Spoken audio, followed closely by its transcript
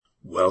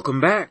Welcome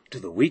back to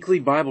the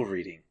weekly Bible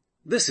reading.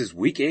 This is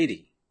week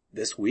 80.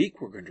 This week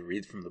we're going to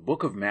read from the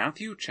book of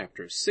Matthew,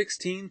 chapters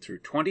 16 through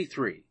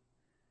 23.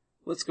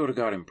 Let's go to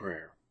God in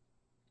prayer.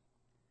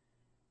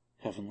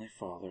 Heavenly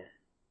Father,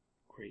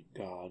 great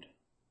God,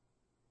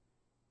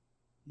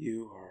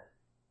 you are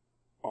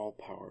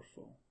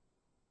all-powerful.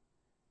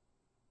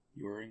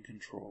 You are in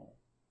control.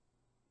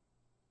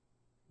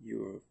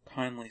 You have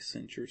kindly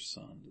sent your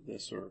Son to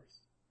this earth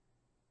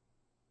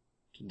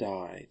to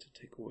die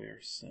to take away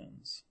our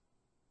sins,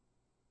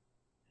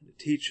 and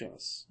to teach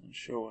us and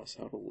show us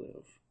how to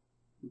live.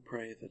 We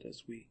pray that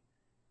as we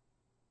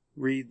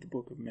read the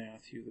book of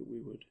Matthew, that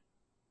we would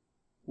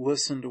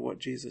listen to what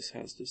Jesus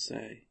has to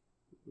say,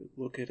 we would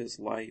look at his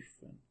life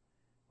and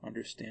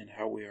understand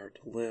how we are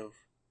to live,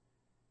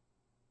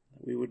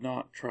 that we would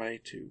not try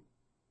to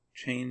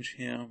change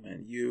him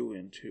and you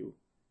into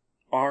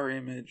our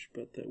image,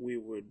 but that we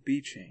would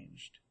be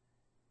changed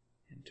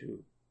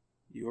into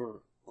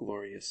your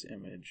glorious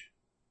image.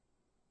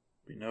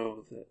 We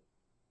know that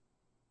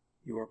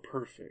you are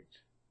perfect.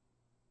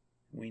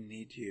 We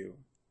need you.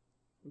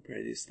 We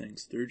pray these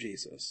things through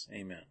Jesus.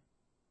 Amen.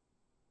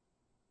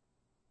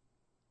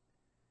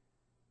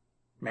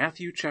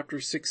 Matthew chapter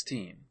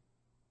 16.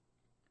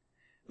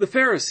 The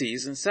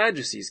Pharisees and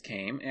Sadducees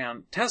came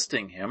and,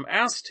 testing him,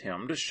 asked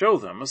him to show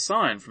them a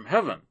sign from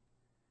heaven.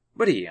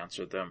 But he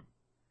answered them,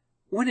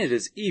 "When it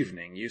is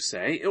evening, you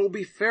say, it will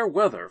be fair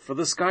weather, for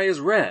the sky is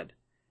red.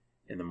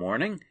 In the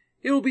morning,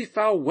 it will be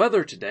foul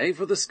weather today,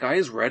 for the sky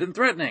is red and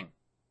threatening.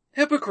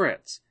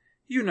 Hypocrites!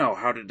 You know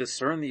how to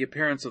discern the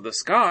appearance of the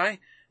sky,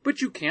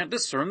 but you can't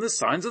discern the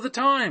signs of the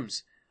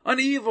times. An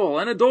evil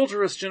and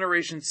adulterous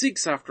generation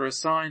seeks after a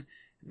sign,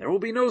 and there will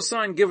be no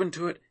sign given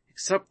to it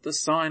except the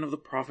sign of the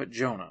prophet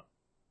Jonah."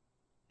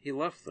 He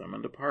left them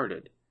and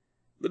departed.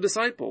 The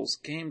disciples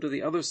came to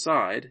the other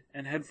side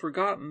and had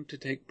forgotten to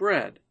take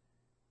bread.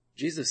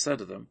 Jesus said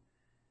to them,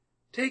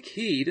 "Take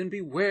heed and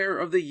beware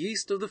of the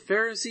yeast of the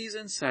Pharisees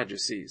and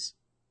Sadducees."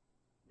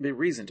 They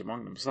reasoned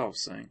among themselves,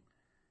 saying,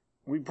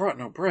 "We brought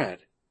no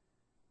bread."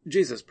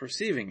 Jesus,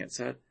 perceiving it,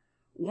 said,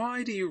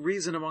 "Why do you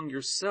reason among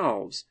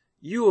yourselves,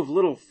 you of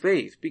little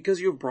faith,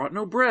 because you have brought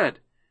no bread?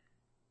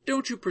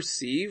 Don't you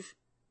perceive,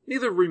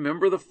 neither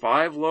remember the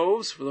 5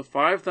 loaves for the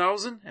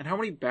 5,000, and how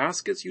many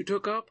baskets you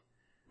took up,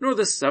 nor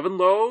the 7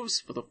 loaves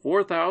for the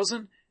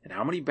 4,000, and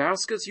how many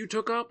baskets you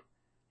took up?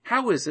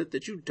 How is it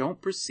that you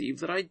don't perceive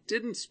that I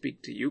didn't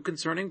speak to you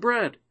concerning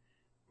bread?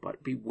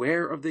 But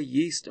beware of the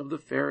yeast of the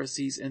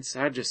Pharisees and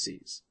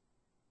Sadducees."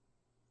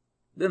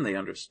 Then they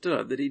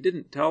understood that he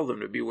didn't tell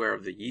them to beware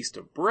of the yeast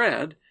of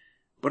bread,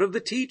 but of the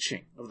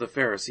teaching of the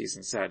Pharisees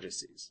and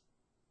Sadducees.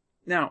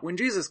 Now, when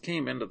Jesus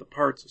came into the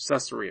parts of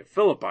Caesarea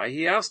Philippi,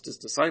 he asked his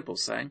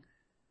disciples, saying,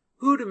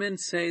 "Who do men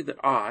say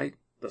that I,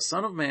 the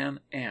Son of Man,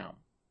 am?"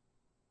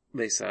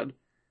 They said,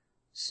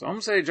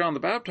 "Some say John the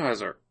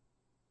Baptizer,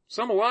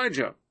 some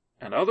Elijah,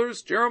 and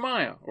others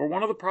Jeremiah, or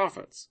one of the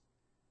prophets."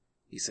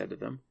 He said to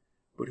them,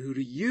 "But who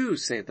do you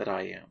say that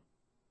I am?"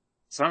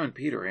 Simon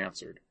Peter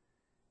answered,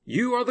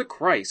 "You are the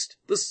Christ,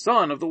 the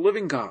Son of the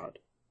living God."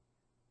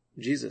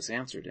 Jesus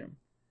answered him,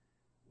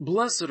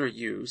 "Blessed are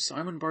you,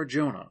 Simon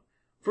Bar-Jonah,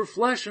 for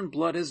flesh and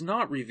blood has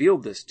not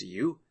revealed this to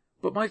you,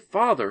 but my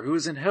Father who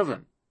is in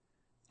heaven.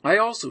 I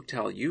also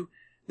tell you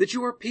that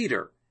you are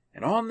Peter,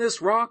 and on this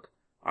rock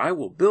I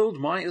will build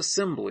my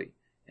assembly,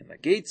 and the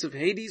gates of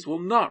Hades will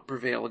not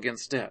prevail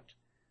against it.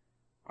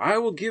 I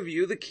will give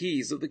you the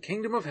keys of the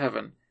kingdom of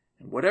heaven,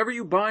 and whatever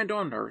you bind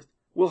on earth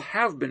will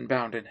have been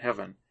bound in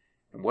heaven,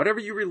 and whatever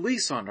you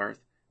release on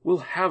earth will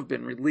have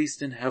been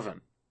released in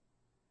heaven."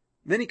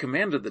 Then he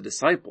commanded the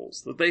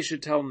disciples that they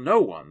should tell no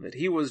one that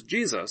he was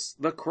Jesus,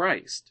 the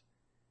Christ.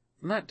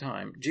 From that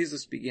time,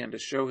 Jesus began to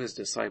show his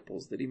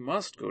disciples that he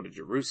must go to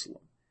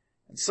Jerusalem,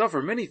 and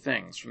suffer many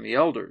things from the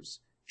elders,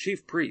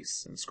 chief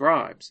priests, and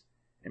scribes,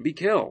 and be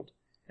killed,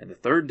 and the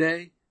 3rd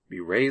day be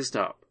raised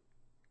up.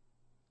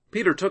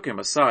 Peter took him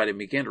aside and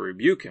began to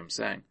rebuke him,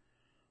 saying,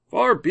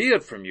 "Far be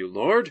it from you,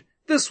 Lord,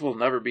 this will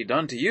never be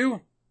done to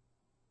you."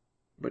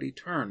 But he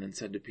turned and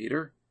said to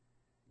Peter,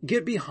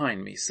 "Get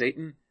behind me,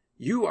 Satan.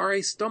 You are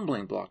a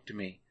stumbling block to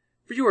me,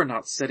 for you are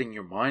not setting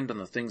your mind on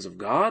the things of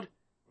God,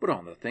 but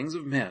on the things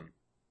of men."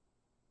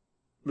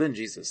 Then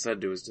Jesus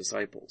said to his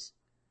disciples,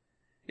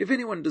 "If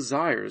anyone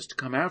desires to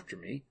come after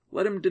me,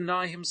 let him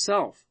deny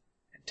himself,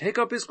 and take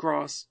up his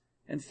cross,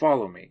 and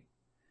follow me.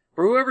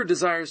 For whoever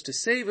desires to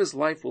save his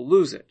life will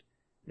lose it,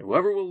 and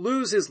whoever will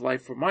lose his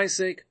life for my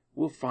sake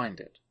will find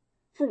it.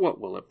 For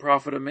what will it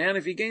profit a man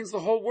if he gains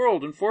the whole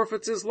world and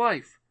forfeits his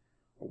life?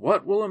 Or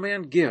what will a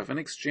man give in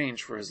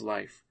exchange for his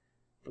life?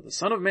 For the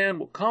Son of Man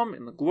will come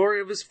in the glory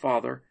of his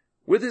Father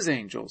with his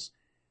angels,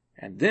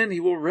 and then he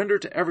will render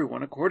to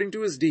everyone according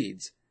to his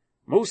deeds.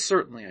 Most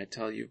certainly, I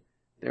tell you,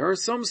 there are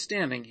some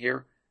standing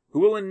here who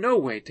will in no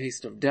way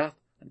taste of death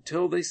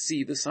until they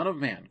see the Son of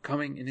Man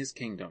coming in his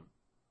kingdom."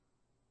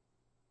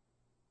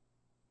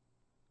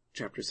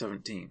 Chapter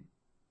 17.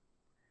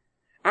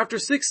 After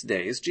 6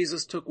 days,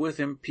 Jesus took with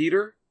him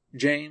Peter,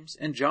 James,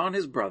 and John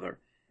his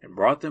brother, and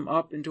brought them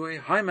up into a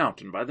high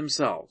mountain by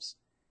themselves.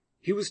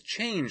 He was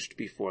changed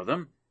before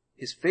them.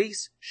 His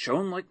face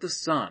shone like the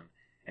sun,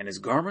 and his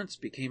garments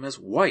became as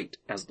white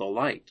as the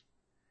light.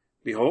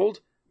 Behold,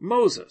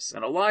 Moses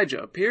and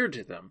Elijah appeared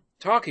to them,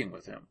 talking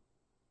with him.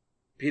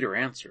 Peter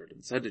answered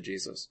and said to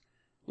Jesus,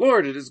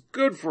 Lord, it is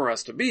good for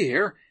us to be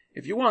here.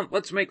 If you want,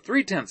 let's make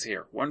 3 tents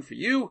here, one for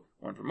you,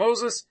 one for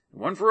Moses,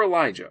 and one for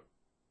Elijah.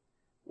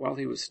 While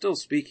he was still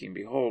speaking,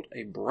 behold,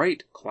 a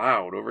bright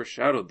cloud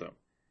overshadowed them.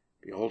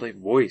 Behold, a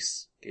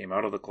voice came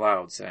out of the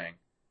cloud, saying,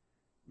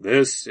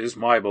 This is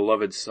my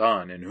beloved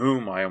Son, in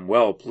whom I am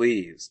well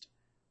pleased.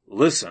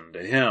 Listen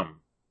to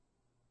him.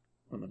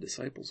 When the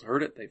disciples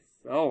heard it, they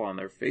fell on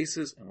their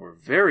faces and were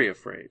very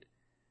afraid.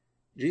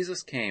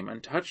 Jesus came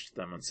and touched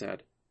them and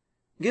said,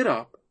 Get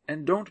up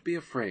and don't be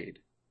afraid.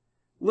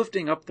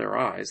 Lifting up their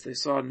eyes, they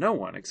saw no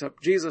one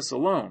except Jesus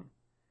alone.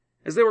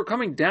 As they were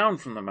coming down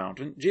from the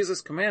mountain,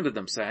 Jesus commanded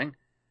them, saying,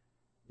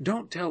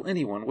 Don't tell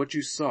anyone what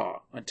you saw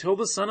until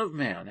the Son of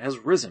Man has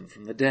risen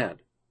from the dead.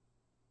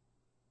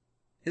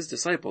 His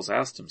disciples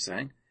asked him,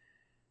 saying,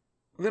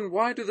 Then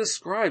why do the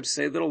scribes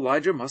say that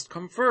Elijah must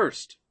come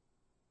first?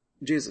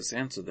 Jesus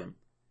answered them,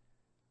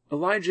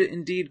 Elijah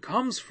indeed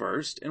comes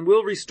first and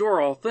will restore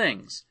all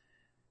things.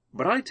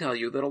 But I tell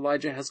you that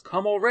Elijah has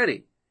come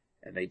already,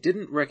 and they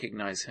didn't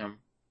recognize him,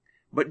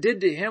 but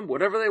did to him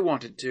whatever they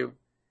wanted to.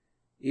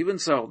 Even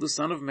so, the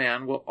Son of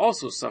Man will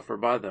also suffer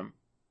by them.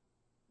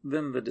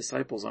 Then the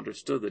disciples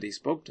understood that he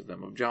spoke to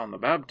them of John the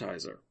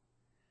Baptizer.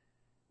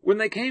 When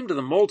they came to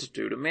the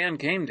multitude, a man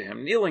came to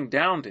him, kneeling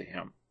down to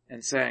him,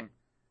 and saying,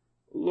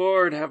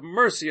 Lord, have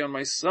mercy on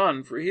my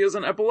son, for he is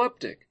an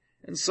epileptic,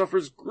 and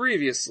suffers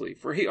grievously,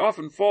 for he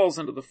often falls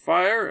into the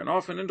fire and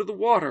often into the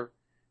water.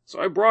 So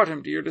I brought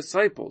him to your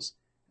disciples.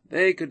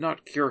 They could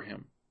not cure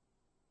him.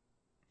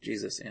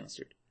 Jesus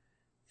answered,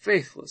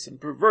 Faithless and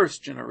perverse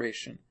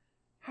generation,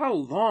 how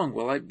long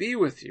will I be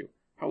with you?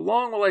 How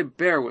long will I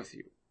bear with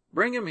you?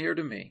 Bring him here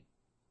to me.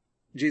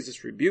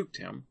 Jesus rebuked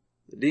him.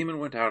 The demon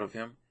went out of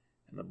him,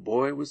 and the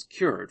boy was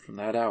cured from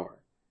that hour.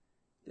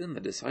 Then the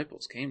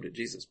disciples came to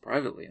Jesus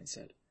privately and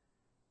said,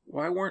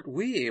 Why weren't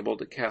we able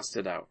to cast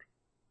it out?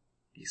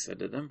 He said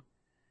to them,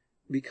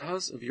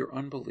 Because of your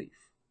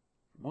unbelief.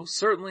 Most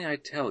certainly I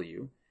tell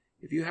you,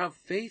 if you have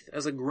faith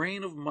as a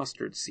grain of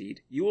mustard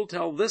seed, you will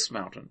tell this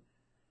mountain,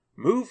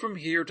 Move from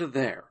here to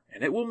there,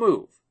 and it will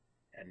move,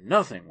 and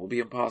nothing will be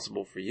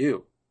impossible for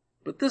you.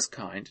 But this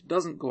kind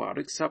doesn't go out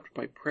except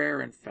by prayer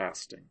and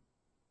fasting.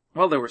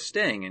 While they were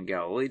staying in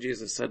Galilee,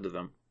 Jesus said to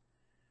them,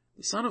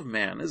 The Son of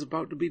Man is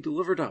about to be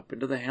delivered up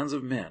into the hands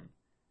of men.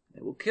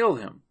 They will kill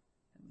him,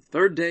 and the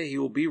 3rd day he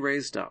will be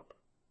raised up.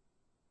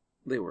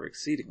 They were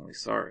exceedingly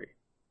sorry.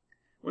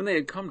 When they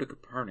had come to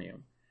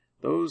Capernaum,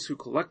 those who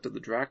collected the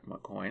drachma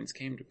coins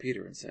came to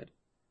Peter and said,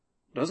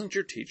 Doesn't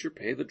your teacher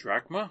pay the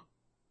drachma?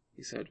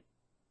 He said,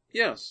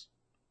 Yes.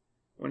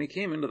 When he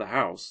came into the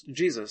house,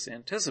 Jesus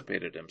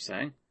anticipated him,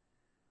 saying,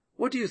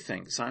 What do you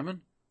think,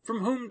 Simon?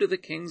 From whom do the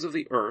kings of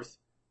the earth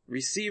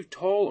receive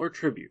toll or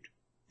tribute?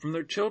 From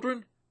their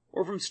children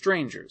or from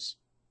strangers?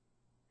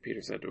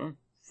 Peter said to him,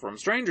 From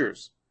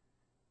strangers.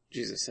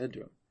 Jesus said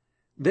to him,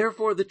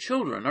 Therefore the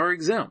children are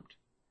exempt.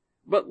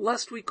 But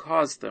lest we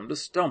cause them to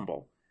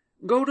stumble,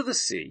 go to the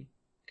sea,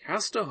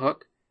 cast a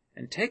hook,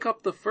 and take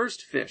up the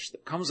first fish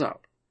that comes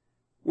up.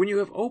 When you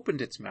have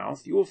opened its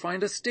mouth, you will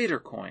find a stater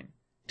coin.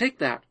 Take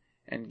that,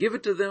 and give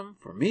it to them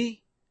for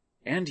me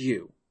and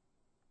you.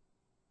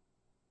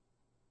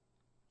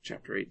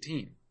 Chapter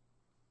 18.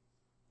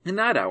 In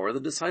that hour the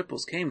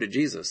disciples came to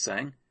Jesus,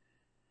 saying,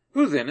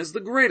 Who then is the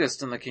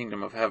greatest in the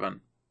kingdom of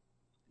heaven?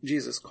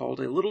 Jesus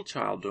called a little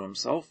child to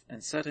himself,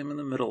 and set him in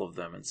the middle of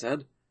them, and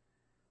said,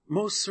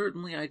 Most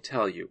certainly I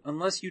tell you,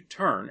 unless you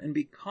turn and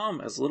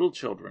become as little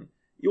children,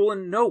 you will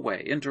in no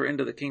way enter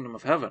into the kingdom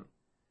of heaven.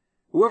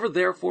 Whoever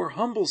therefore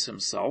humbles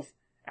himself,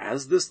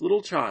 as this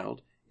little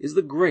child, is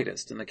the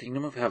greatest in the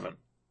kingdom of heaven.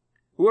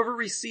 Whoever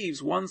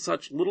receives one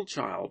such little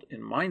child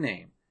in my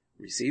name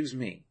receives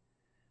me.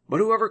 But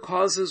whoever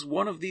causes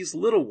one of these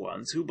little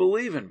ones who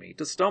believe in me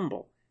to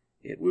stumble,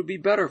 it would be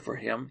better for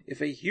him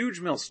if a huge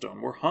millstone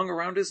were hung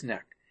around his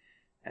neck,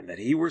 and that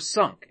he were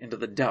sunk into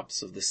the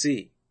depths of the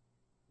sea.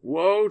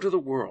 Woe to the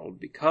world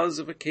because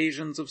of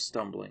occasions of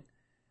stumbling,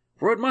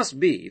 for it must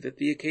be that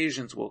the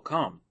occasions will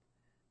come.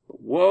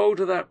 But woe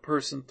to that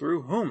person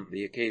through whom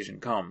the occasion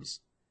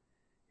comes.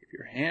 If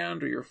your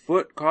hand or your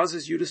foot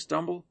causes you to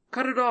stumble,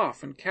 cut it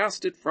off and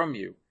cast it from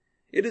you.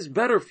 It is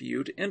better for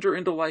you to enter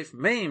into life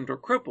maimed or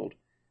crippled,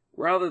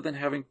 rather than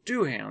having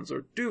 2 hands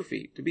or 2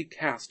 feet to be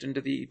cast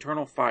into the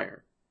eternal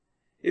fire.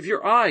 If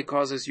your eye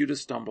causes you to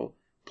stumble,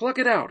 pluck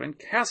it out and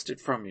cast it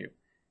from you.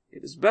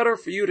 It is better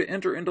for you to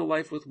enter into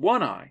life with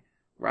 1 eye,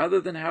 rather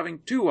than having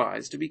 2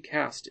 eyes to be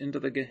cast into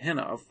the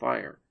Gehenna of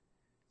fire.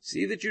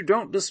 See that you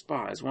don't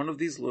despise one of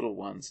these little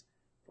ones,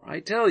 for I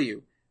tell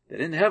you that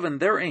in heaven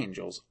their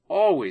angels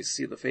always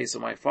see the face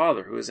of my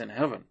Father who is in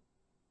heaven.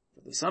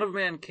 For the Son of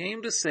Man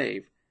came to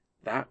save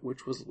that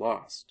which was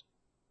lost.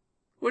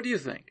 What do you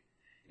think?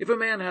 If a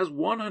man has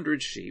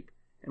 100 sheep,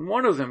 and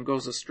one of them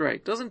goes astray,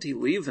 doesn't he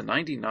leave the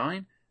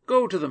 99,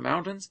 go to the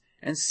mountains,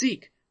 and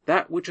seek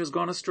that which has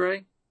gone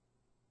astray?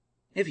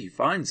 If he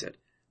finds it,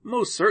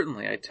 most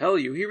certainly, I tell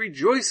you, he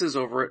rejoices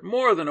over it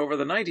more than over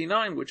the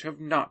 99 which have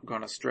not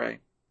gone astray.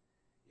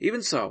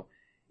 Even so,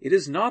 it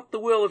is not the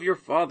will of your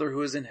Father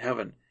who is in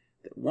heaven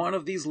that one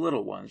of these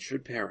little ones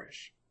should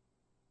perish.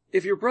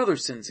 If your brother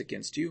sins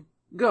against you,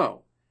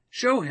 go,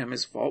 show him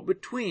his fault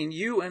between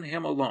you and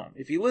him alone.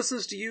 If he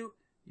listens to you,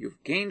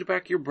 you've gained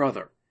back your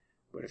brother.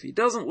 But if he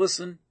doesn't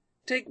listen,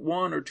 take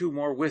 1 or 2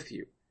 more with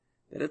you,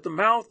 that at the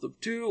mouth of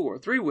 2 or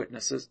 3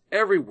 witnesses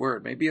every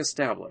word may be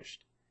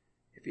established.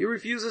 If he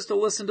refuses to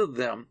listen to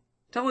them,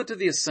 tell it to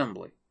the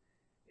assembly.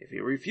 If he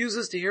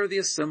refuses to hear the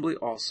assembly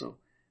also,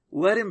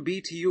 let him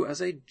be to you as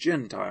a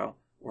Gentile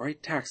or a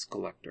tax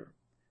collector.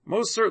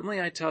 Most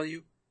certainly, I tell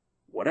you,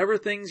 whatever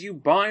things you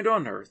bind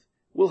on earth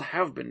will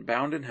have been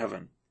bound in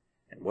heaven,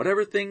 and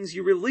whatever things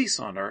you release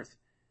on earth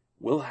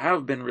will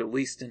have been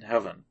released in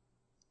heaven.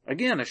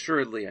 Again,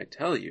 assuredly, I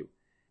tell you,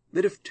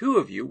 that if 2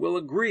 of you will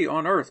agree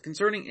on earth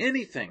concerning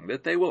anything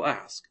that they will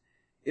ask,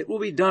 it will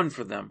be done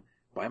for them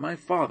by my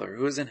Father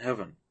who is in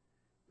heaven.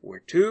 Where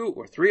 2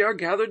 or 3 are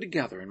gathered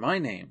together in my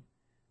name,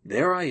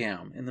 there I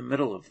am in the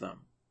middle of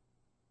them.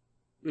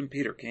 Then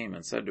Peter came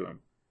and said to him,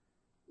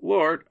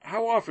 Lord,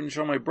 how often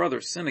shall my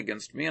brother sin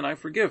against me and I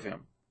forgive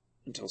him?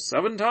 Until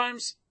 7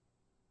 times?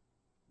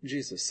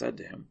 Jesus said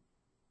to him,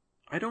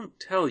 I don't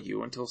tell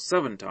you until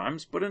 7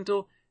 times, but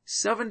until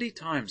 70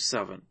 times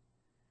 7.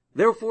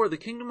 Therefore the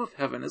kingdom of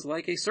heaven is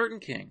like a certain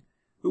king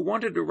who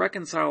wanted to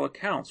reconcile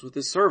accounts with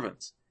his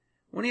servants.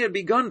 When he had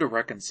begun to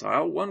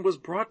reconcile, one was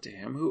brought to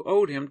him who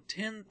owed him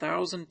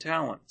 10,000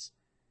 talents.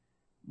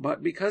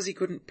 But because he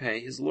couldn't pay,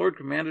 his lord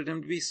commanded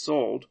him to be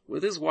sold,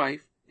 with his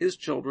wife, his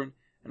children,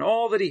 and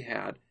all that he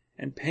had,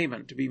 and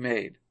payment to be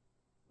made.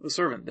 The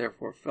servant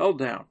therefore fell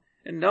down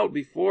and knelt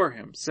before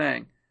him,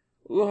 saying,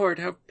 Lord,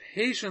 have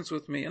patience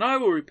with me, and I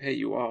will repay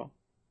you all.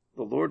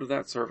 The lord of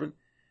that servant,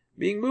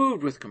 being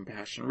moved with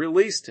compassion,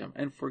 released him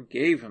and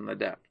forgave him the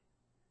debt.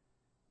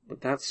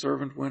 But that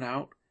servant went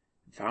out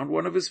and found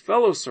one of his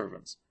fellow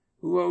servants,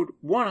 who owed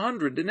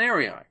 100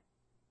 denarii.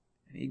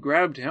 And he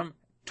grabbed him,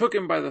 took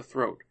him by the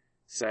throat,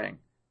 saying,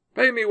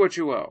 Pay me what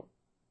you owe.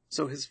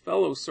 So his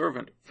fellow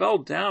servant fell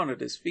down at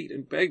his feet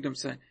and begged him,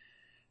 saying,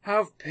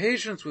 Have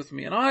patience with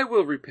me, and I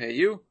will repay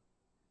you.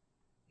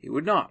 He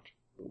would not,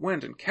 but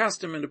went and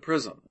cast him into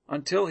prison,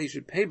 until he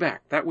should pay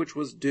back that which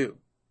was due.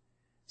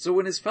 So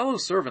when his fellow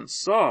servants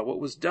saw what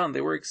was done,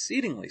 they were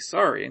exceedingly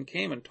sorry, and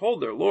came and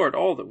told their lord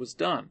all that was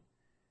done.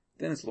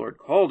 Then his lord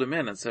called him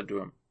in and said to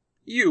him,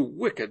 You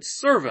wicked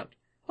servant!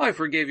 I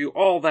forgave you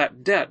all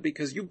that debt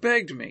because you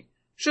begged me.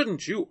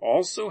 Shouldn't you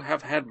also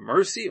have had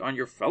mercy on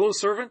your fellow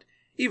servant,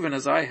 even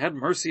as I had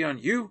mercy on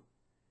you?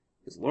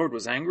 His lord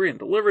was angry and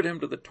delivered him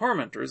to the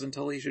tormentors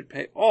until he should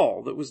pay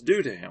all that was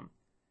due to him.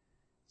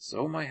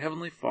 So my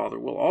heavenly Father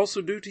will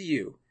also do to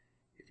you,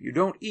 if you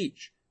don't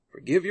each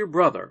forgive your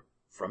brother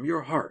from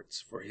your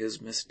hearts for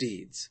his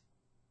misdeeds.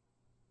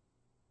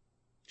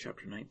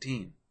 Chapter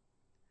 19.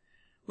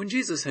 When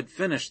Jesus had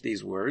finished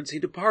these words, he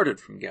departed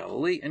from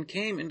Galilee and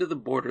came into the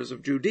borders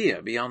of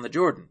Judea beyond the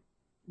Jordan.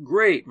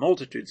 Great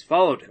multitudes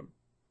followed him,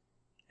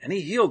 and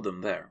he healed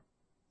them there.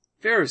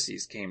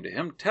 Pharisees came to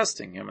him,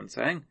 testing him and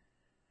saying,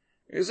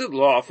 Is it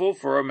lawful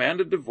for a man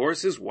to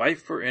divorce his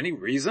wife for any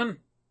reason?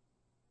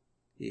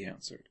 He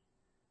answered,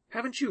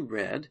 Haven't you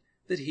read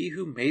that he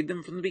who made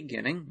them from the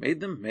beginning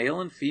made them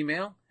male and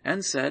female,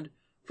 and said,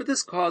 For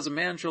this cause a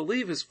man shall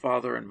leave his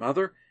father and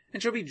mother,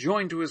 and shall be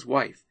joined to his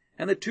wife,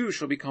 and the 2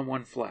 shall become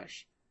one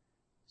flesh.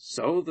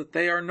 So that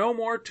they are no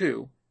more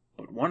 2,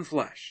 but one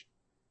flesh.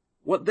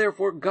 What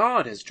therefore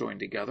God has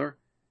joined together,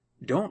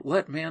 don't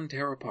let man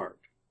tear apart.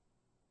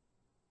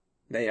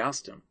 They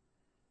asked him,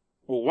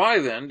 Well, why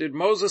then did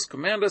Moses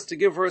command us to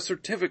give her a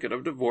certificate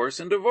of divorce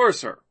and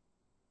divorce her?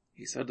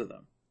 He said to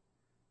them,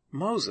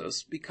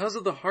 Moses, because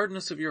of the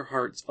hardness of your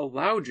hearts,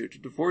 allowed you to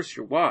divorce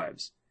your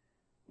wives,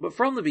 but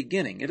from the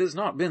beginning it has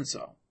not been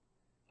so.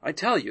 I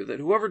tell you that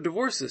whoever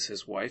divorces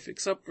his wife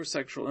except for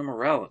sexual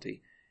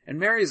immorality and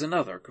marries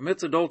another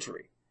commits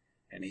adultery,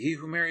 and he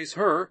who marries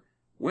her,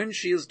 when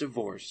she is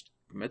divorced,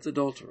 commits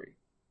adultery.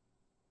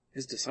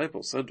 His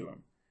disciples said to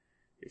him,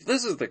 If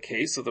this is the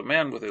case of the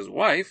man with his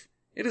wife,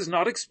 it is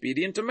not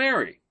expedient to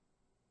marry.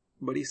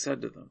 But he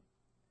said to them,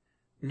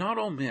 Not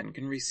all men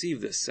can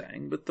receive this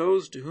saying, but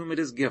those to whom it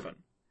is given.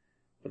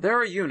 For there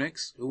are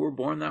eunuchs who were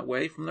born that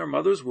way from their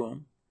mother's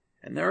womb,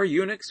 and there are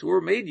eunuchs who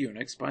were made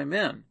eunuchs by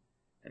men,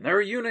 and there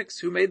are eunuchs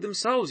who made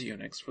themselves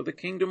eunuchs for the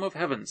kingdom of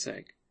heaven's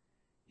sake.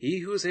 He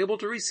who is able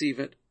to receive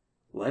it,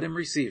 let him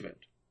receive it.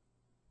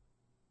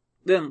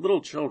 Then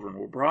little children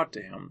were brought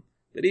to him,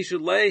 that he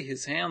should lay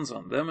his hands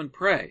on them and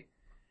pray.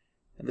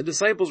 And the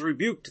disciples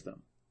rebuked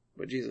them.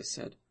 But Jesus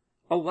said,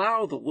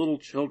 Allow the little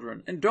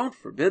children, and don't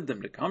forbid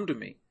them to come to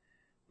me,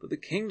 for the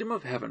kingdom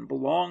of heaven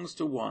belongs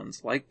to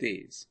ones like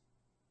these.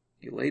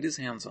 He laid his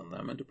hands on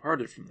them and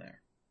departed from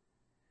there.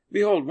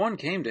 Behold, one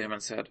came to him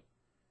and said,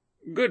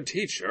 Good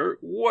teacher,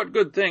 what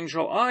good thing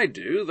shall I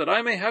do that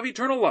I may have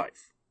eternal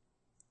life?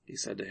 He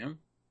said to him,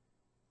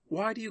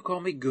 Why do you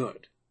call me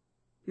good?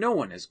 No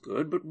one is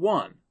good but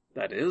one,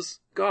 that is,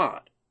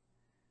 God.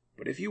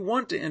 But if you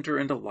want to enter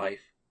into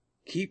life,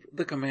 keep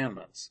the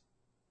commandments."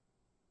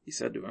 He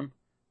said to him,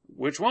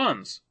 "Which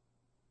ones?"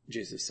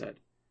 Jesus said,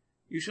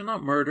 "You shall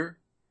not murder,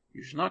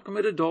 you shall not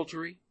commit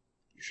adultery,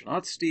 you shall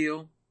not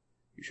steal,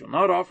 you shall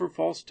not offer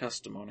false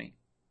testimony,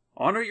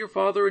 honor your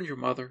father and your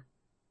mother,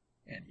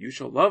 and you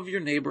shall love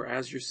your neighbor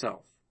as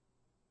yourself."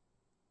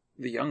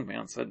 The young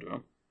man said to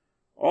him,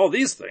 "All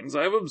these things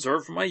I have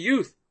observed from my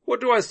youth. What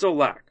do I still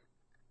lack?"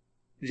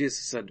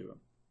 Jesus said to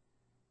him,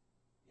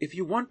 "If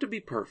you want to be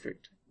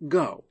perfect,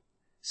 go,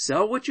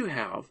 sell what you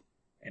have,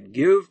 and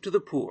give to the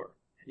poor,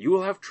 and you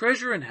will have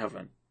treasure in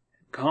heaven,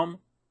 and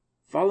come,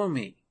 follow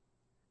me."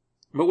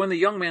 But when the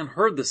young man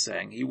heard the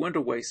saying, he went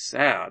away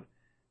sad,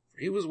 for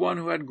he was one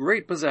who had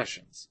great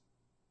possessions.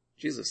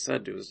 Jesus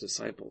said to his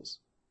disciples,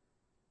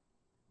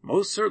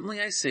 "Most certainly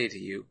I say to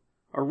you,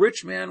 a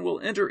rich man will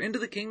enter into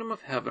the kingdom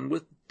of heaven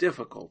with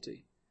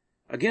difficulty.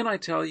 Again I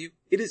tell you,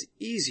 it is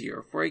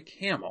easier for a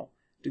camel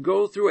to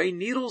go through a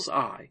needle's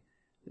eye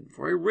than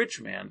for a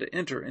rich man to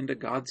enter into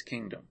God's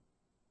kingdom."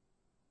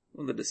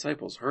 When the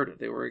disciples heard it,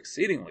 they were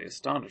exceedingly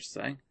astonished,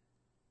 saying,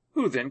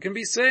 "Who then can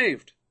be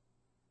saved?"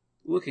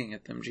 Looking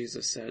at them,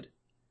 Jesus said,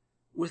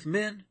 "With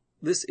men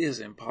this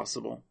is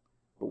impossible,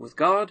 but with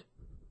God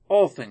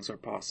all things are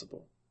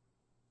possible."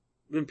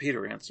 Then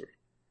Peter answered,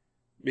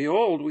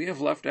 "Behold, we have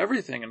left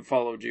everything and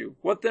followed you.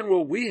 What then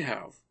will we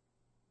have?"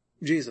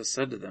 Jesus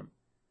said to them,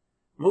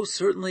 "Most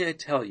certainly I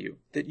tell you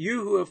that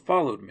you who have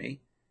followed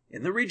me,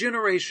 in the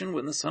regeneration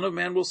when the Son of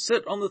Man will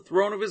sit on the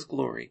throne of his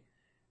glory,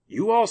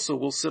 you also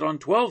will sit on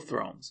 12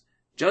 thrones,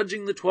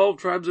 judging the 12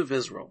 tribes of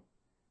Israel.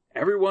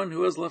 Everyone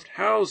who has left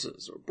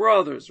houses, or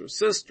brothers, or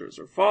sisters,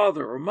 or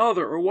father, or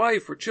mother, or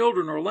wife, or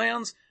children, or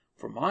lands,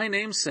 for my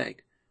name's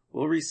sake,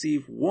 will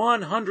receive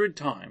 100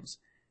 times,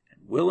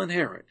 and will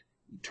inherit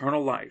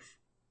eternal life.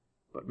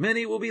 But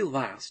many will be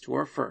last who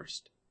are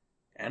first,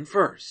 and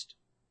first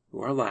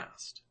who are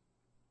last."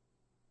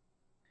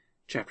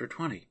 Chapter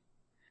 20.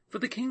 For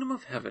the kingdom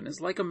of heaven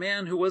is like a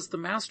man who was the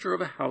master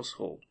of a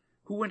household,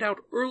 who went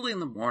out early in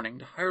the morning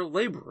to hire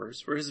laborers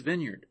for his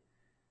vineyard.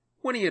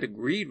 When he had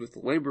agreed with the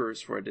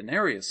laborers for a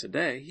denarius a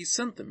day, he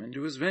sent them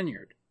into his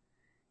vineyard.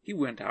 He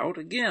went out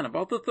again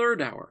about the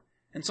 3rd hour,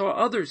 and saw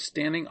others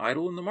standing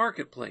idle in the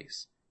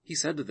marketplace. He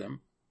said to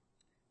them,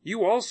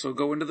 "You also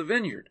go into the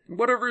vineyard, and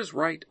whatever is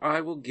right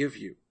I will give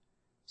you."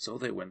 So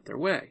they went their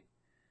way.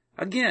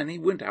 Again he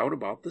went out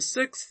about the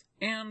 6th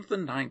and the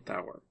 9th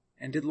hour,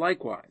 and did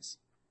likewise.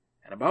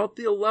 And about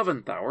the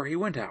 11th hour he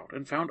went out,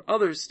 and found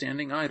others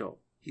standing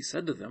idle. He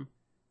said to them,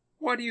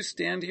 "Why do you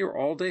stand here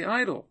all day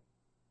idle?"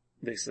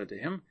 They said to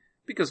him,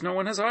 "Because no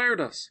one has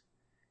hired us."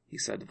 He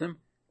said to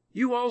them,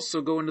 "You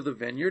also go into the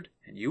vineyard,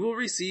 and you will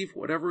receive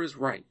whatever is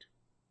right."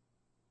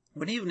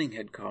 When evening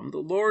had come, the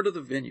Lord of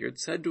the vineyard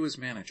said to his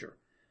manager,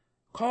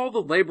 "Call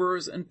the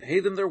laborers and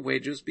pay them their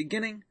wages,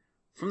 beginning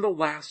from the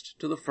last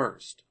to the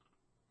first."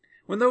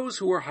 When those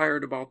who were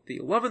hired about the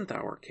 11th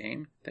hour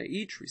came, they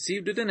each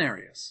received a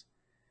denarius.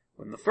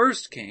 When the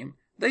first came,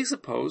 they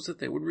supposed that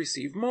they would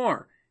receive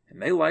more,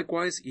 and they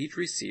likewise each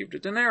received a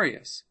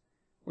denarius.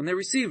 When they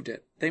received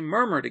it, they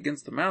murmured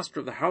against the master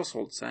of the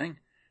household, saying,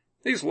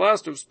 "These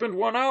last have spent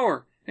 1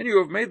 hour, and you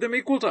have made them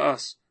equal to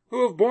us,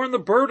 who have borne the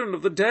burden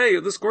of the day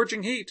of the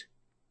scorching heat."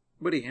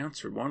 But he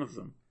answered one of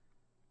them,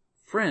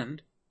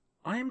 "Friend,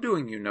 I am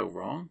doing you no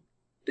wrong.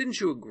 Didn't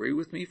you agree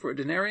with me for a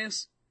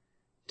denarius?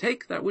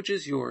 Take that which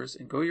is yours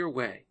and go your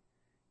way.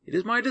 It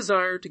is my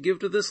desire to give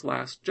to this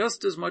last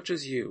just as much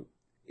as you.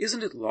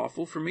 Isn't it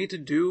lawful for me to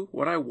do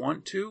what I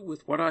want to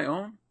with what I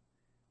own?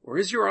 Or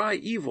is your eye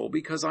evil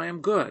because I am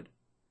good?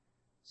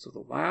 So the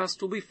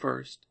last will be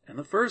first, and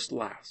the first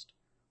last,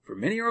 for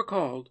many are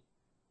called,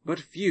 but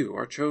few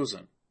are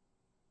chosen."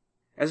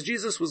 As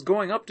Jesus was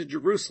going up to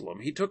Jerusalem,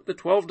 he took the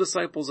 12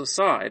 disciples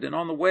aside, and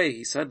on the way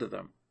he said to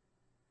them,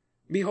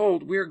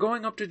 "Behold, we are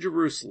going up to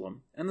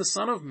Jerusalem, and the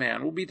Son of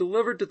Man will be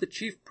delivered to the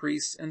chief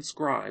priests and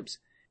scribes,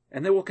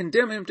 and they will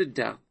condemn him to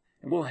death,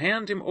 and will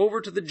hand him over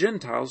to the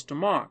Gentiles to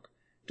mock,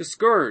 to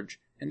scourge,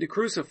 and to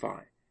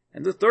crucify,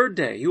 and the 3rd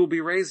day he will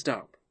be raised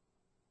up."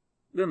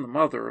 Then the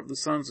mother of the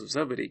sons of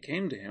Zebedee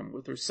came to him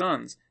with her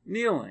sons,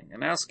 kneeling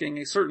and asking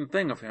a certain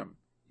thing of him.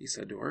 He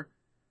said to her,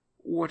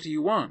 "What do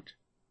you want?"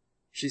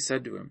 She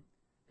said to him,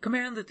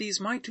 "Command that these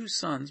my 2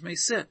 sons may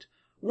sit,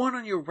 one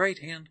on your right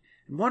hand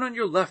and one on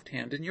your left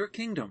hand in your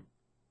kingdom."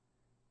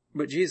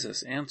 But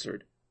Jesus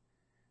answered,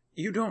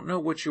 "You don't know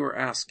what you are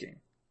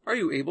asking. Are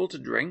you able to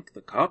drink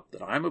the cup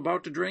that I am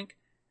about to drink,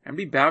 and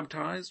be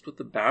baptized with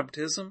the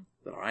baptism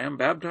that I am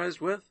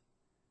baptized with?"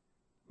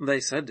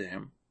 They said to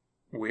him,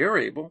 "We are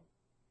able."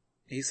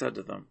 He said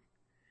to them,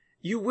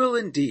 "You will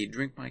indeed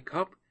drink my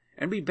cup,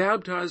 and be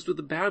baptized with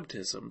the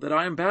baptism that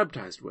I am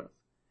baptized with.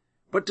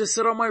 But to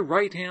sit on my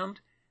right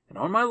hand and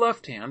on my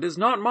left hand is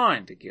not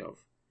mine to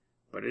give,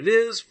 but it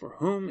is for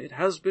whom it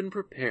has been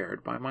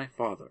prepared by my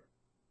Father."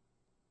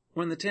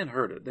 When the 10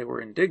 heard it, they were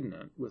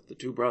indignant with the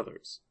 2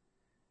 brothers.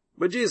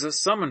 But Jesus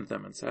summoned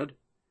them and said,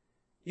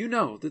 "You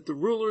know that the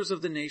rulers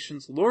of the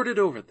nations lord it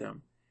over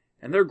them,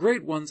 and their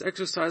great ones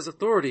exercise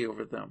authority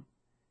over them.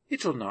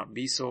 It shall not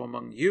be so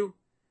among you,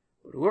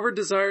 but whoever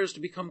desires to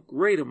become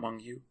great among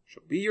you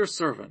shall be your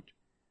servant.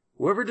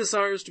 Whoever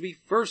desires to be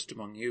first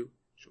among you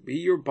shall be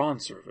your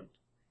bondservant,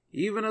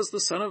 even as the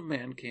Son of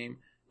Man came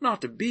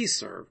not to be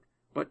served,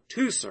 but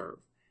to serve,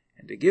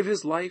 and to give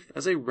his life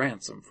as a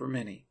ransom for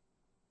many."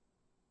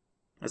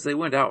 As they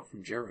went out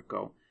from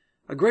Jericho,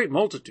 a great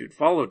multitude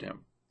followed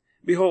him.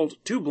 Behold,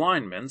 2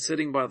 blind men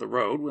sitting by the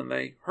road, when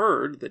they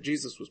heard that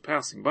Jesus was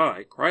passing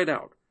by, cried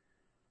out,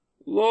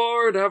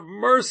 "Lord, have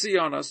mercy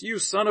on us, you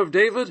Son of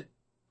David!"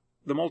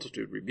 The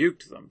multitude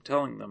rebuked them,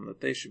 telling them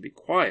that they should be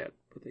quiet,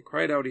 but they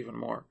cried out even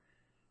more,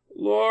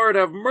 "Lord,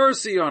 have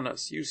mercy on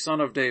us, you Son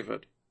of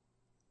David!"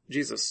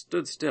 Jesus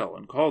stood still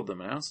and called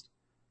them and asked,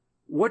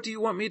 "What do you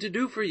want me to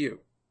do for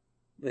you?"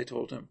 They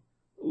told him,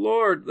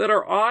 "Lord, that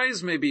our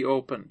eyes may be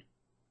opened."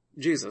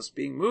 Jesus,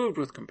 being moved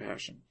with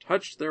compassion,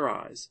 touched their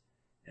eyes,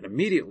 and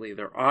immediately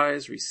their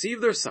eyes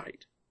received their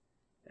sight,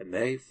 and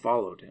they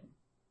followed him.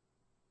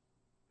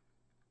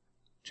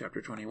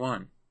 Chapter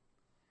 21.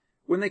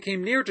 When they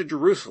came near to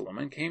Jerusalem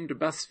and came to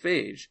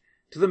Bethphage,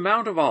 to the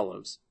Mount of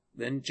Olives,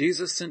 then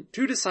Jesus sent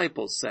 2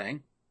 disciples,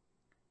 saying,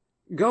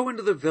 "Go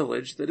into the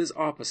village that is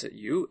opposite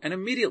you, and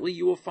immediately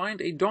you will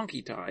find a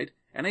donkey tied,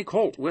 and a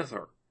colt with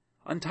her.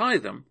 Untie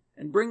them,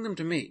 and bring them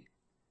to me.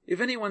 If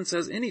anyone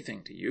says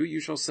anything to you, you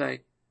shall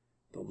say,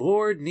 'The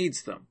Lord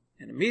needs them,'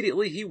 and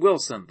immediately he will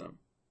send them."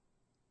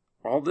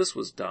 All this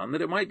was done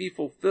that it might be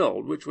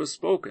fulfilled which was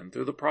spoken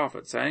through the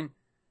prophet, saying,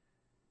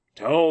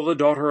 "Tell the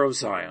daughter of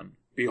Zion,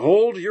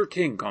 behold, your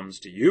king comes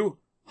to you,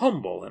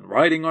 humble and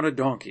riding on a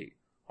donkey,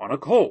 on a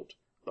colt,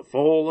 the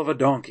foal of a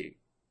donkey."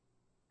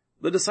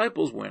 The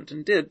disciples went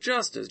and did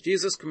just as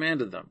Jesus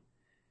commanded them,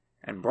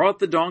 and brought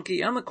the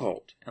donkey and the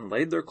colt, and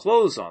laid their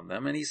clothes on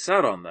them, and he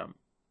sat on them.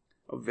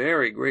 A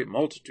very great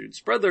multitude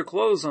spread their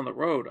clothes on the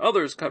road.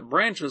 Others cut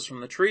branches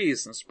from the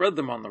trees and spread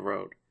them on the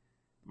road.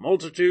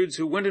 Multitudes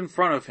who went in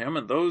front of him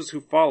and those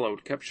who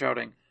followed kept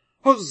shouting,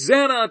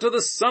 "Hosanna to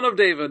the Son of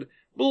David!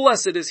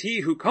 Blessed is he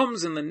who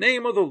comes in the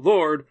name of the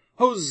Lord!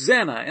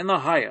 Hosanna in the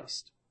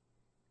highest!"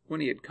 When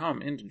he had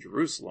come into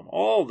Jerusalem,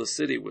 all the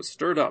city was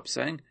stirred up,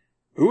 saying,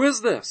 "Who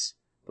is this?"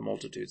 The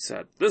multitude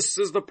said, "This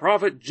is the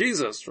prophet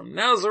Jesus from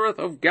Nazareth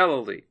of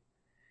Galilee."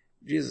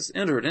 Jesus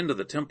entered into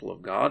the temple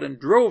of God and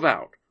drove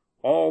out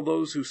all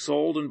those who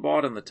sold and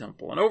bought in the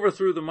temple, and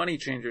overthrew the money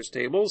changers'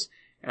 tables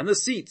and the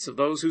seats of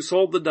those who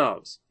sold the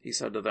doves. He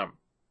said to them,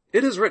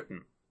 "It is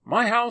written,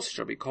 'My house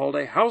shall be called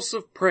a house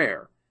of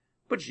prayer,'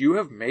 but you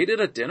have made it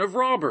a den of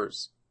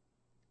robbers."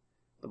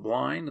 The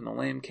blind and the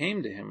lame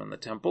came to him in the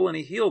temple, and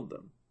he healed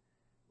them.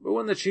 But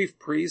when the chief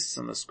priests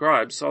and the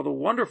scribes saw the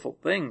wonderful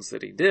things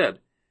that he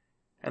did,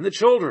 and the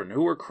children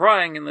who were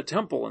crying in the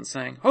temple and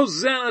saying,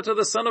 "Hosanna to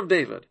the Son of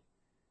David,"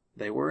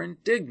 they were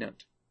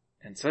indignant,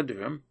 and said to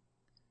him,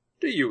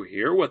 "Do you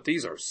hear what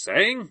these are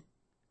saying?"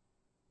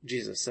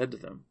 Jesus said to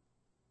them,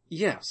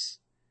 "Yes.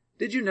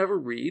 Did you never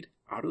read,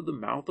 'Out of the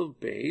mouth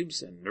of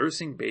babes and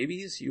nursing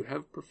babies you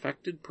have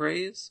perfected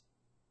praise'?"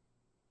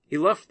 He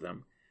left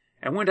them,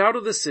 and went out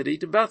of the city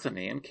to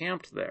Bethany, and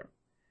camped there.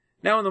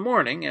 Now in the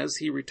morning, as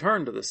he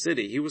returned to the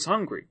city, he was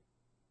hungry.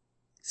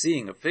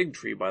 Seeing a fig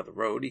tree by the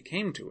road, he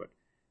came to it,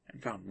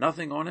 and found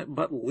nothing on it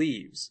but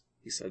leaves.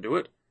 He said to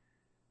it,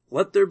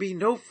 "Let there be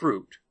no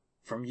fruit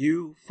from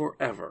you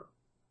forever."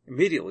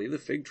 Immediately the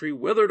fig tree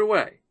withered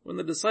away. When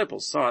the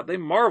disciples saw it, they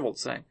marveled,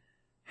 saying,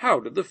 "How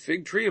did the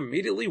fig tree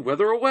immediately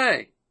wither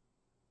away?"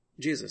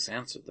 Jesus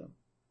answered them,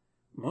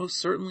 "Most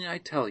certainly I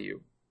tell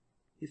you,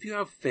 if you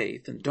have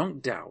faith and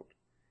don't doubt,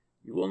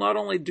 you will not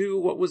only do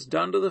what was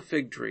done to the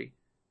fig tree,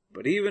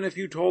 but even if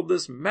you told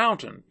this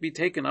mountain, 'Be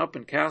taken up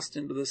and cast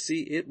into the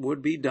sea,' it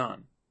would be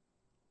done.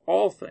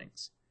 All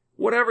things,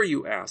 whatever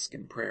you ask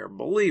in prayer,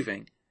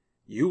 believing,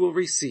 you will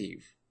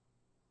receive."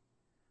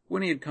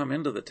 When he had come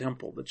into the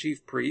temple, the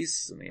chief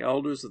priests and the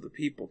elders of the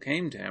people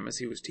came to him as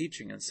he was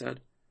teaching and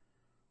said,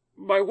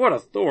 "By what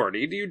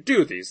authority do you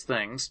do these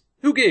things?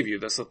 Who gave you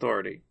this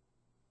authority?"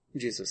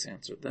 Jesus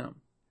answered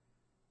them,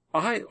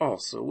 "I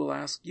also will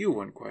ask you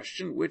one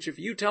question, which if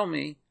you tell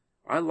me,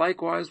 I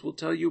likewise will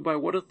tell you by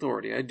what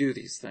authority I do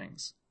these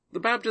things. The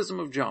baptism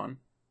of John,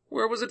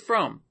 where was it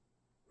from?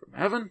 From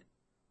heaven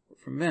or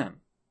from men?"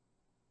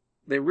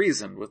 They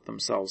reasoned with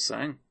themselves,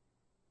 saying,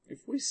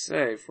 "If we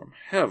say from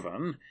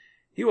heaven,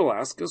 he will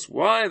ask us,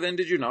 'Why then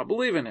did you not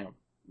believe in him?'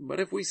 But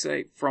if we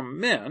say, 'From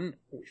men,'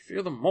 we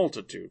fear the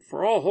multitude,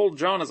 for all hold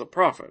John as a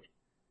prophet."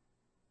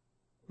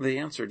 They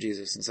answered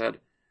Jesus and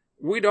said,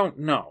 "We don't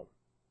know."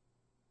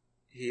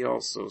 He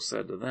also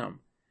said to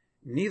them,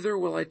 "Neither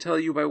will I tell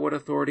you by what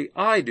authority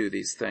I do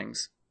these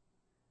things.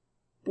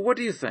 But what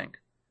do you think?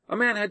 A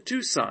man had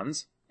 2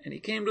 sons, and he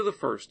came to the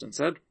first and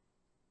said,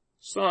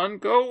 'Son,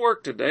 go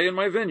work today in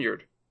my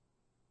vineyard.'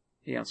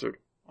 He answered,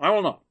 'I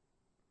will not.'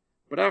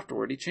 But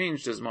afterward he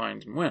changed his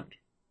mind and went.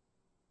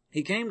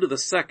 He came to the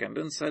second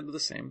and said the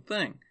same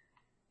thing.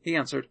 He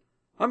answered,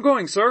 'I'm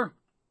going, sir.'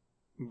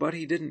 But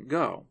he didn't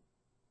go.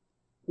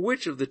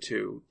 Which of the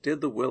 2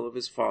 did the will of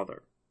his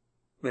father?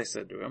 They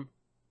said to him,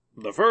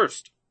 'The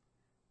first.'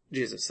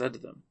 Jesus said to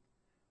them,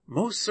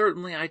 Most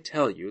certainly I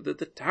tell you that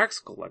the tax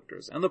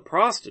collectors and the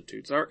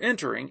prostitutes are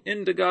entering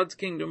into God's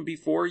kingdom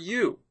before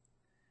you.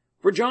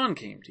 For John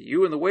came to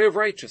you in the way of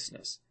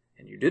righteousness,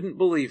 and you didn't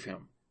believe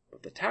him,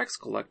 but the tax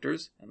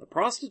collectors and the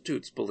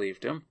prostitutes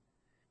believed him.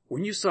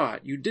 When you saw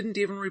it, you didn't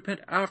even repent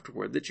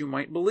afterward that you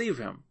might believe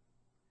him.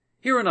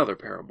 Hear another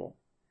parable.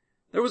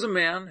 There was a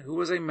man who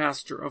was a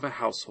master of a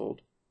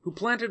household, who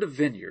planted a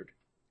vineyard,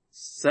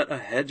 set a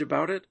hedge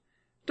about it,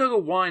 dug a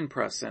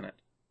winepress in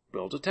it,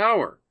 built a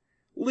tower,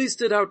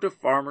 leased it out to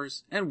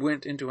farmers, and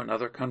went into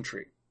another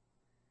country.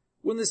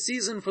 When the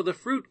season for the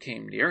fruit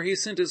came near, he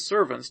sent his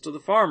servants to the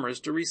farmers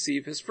to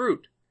receive his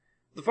fruit.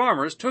 The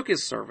farmers took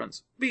his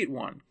servants, beat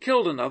one,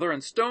 killed another,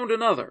 and stoned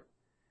another.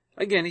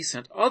 Again he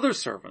sent other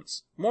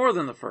servants, more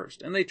than the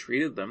first, and they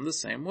treated them the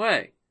same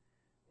way.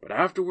 But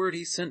afterward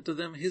he sent to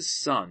them his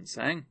son,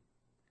 saying,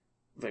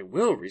 "They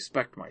will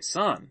respect my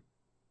son."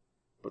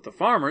 But the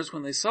farmers,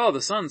 when they saw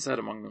the son, said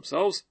among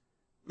themselves,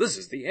 "This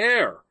is the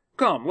heir.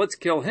 Come, let's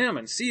kill him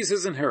and seize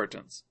his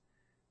inheritance."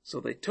 So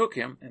they took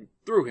him and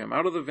threw him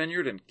out of the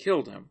vineyard and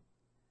killed him.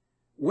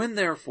 When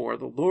therefore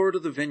the Lord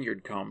of the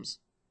vineyard comes,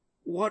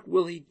 what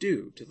will he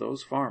do to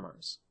those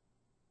farmers?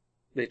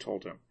 They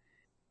told him,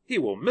 "He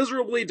will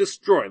miserably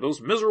destroy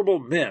those miserable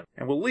men,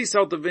 and will lease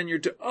out the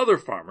vineyard to other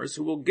farmers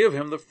who will give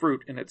him the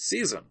fruit in its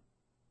season."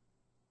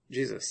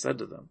 Jesus said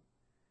to them,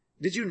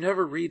 "Did you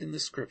never read in the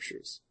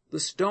Scriptures,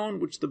 the stone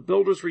which the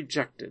builders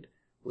rejected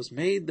was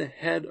made the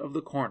head of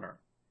the corner?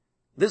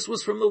 This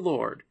was from the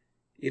Lord.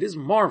 It is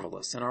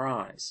marvelous in our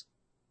eyes.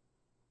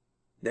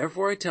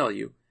 Therefore I tell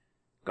you,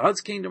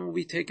 God's kingdom will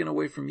be taken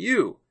away from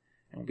you,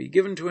 and will be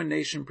given to a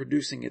nation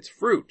producing its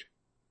fruit.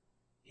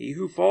 He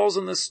who falls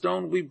on this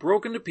stone will be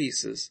broken to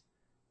pieces,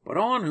 but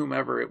on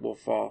whomever it will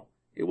fall,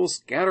 it will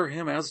scatter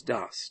him as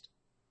dust."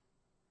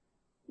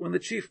 When the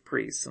chief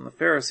priests and the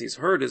Pharisees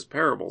heard his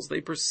parables,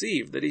 they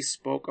perceived that he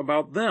spoke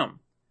about them.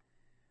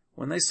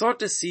 When they sought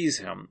to seize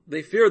him,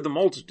 they feared the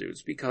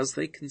multitudes, because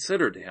they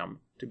considered him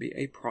to be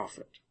a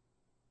prophet.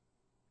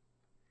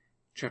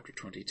 Chapter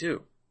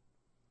 22.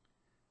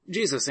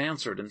 Jesus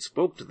answered and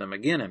spoke to them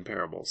again in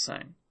parables,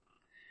 saying,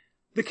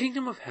 "The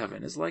kingdom of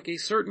heaven is like a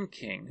certain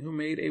king who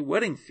made a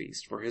wedding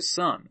feast for his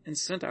son, and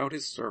sent out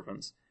his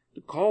servants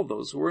to call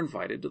those who were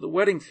invited to the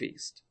wedding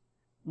feast.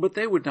 But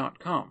they would not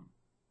come.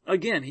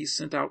 Again he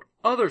sent out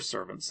other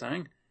servants,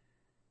 saying,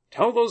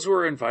 'Tell those who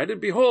are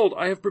invited, behold,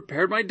 I have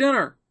prepared my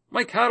dinner.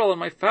 My cattle and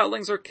my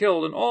fatlings are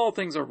killed, and all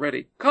things are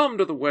ready. Come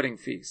to the wedding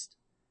feast.'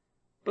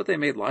 But they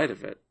made light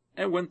of it,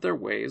 and went their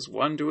ways,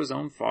 one to his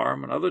own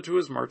farm, another to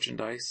his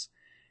merchandise.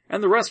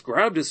 And the rest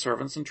grabbed his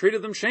servants and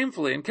treated them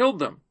shamefully and killed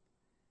them.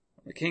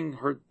 When the king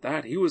heard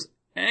that, he was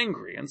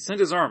angry and sent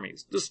his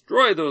armies,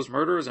 destroyed those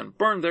murderers, and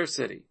burned their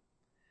city.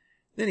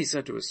 Then he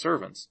said to his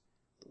servants,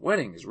 'The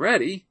wedding is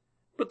ready,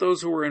 but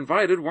those who were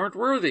invited weren't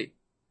worthy.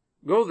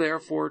 Go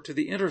therefore to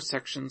the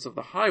intersections of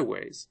the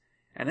highways,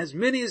 and as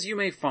many as you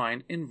may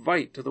find,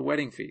 invite to the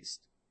wedding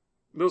feast.'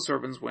 Those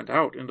servants went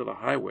out into the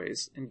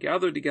highways, and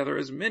gathered together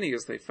as many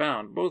as they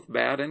found, both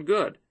bad and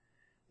good.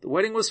 The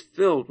wedding was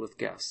filled with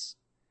guests.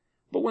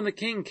 But when the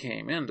king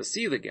came in to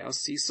see the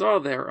guests, he saw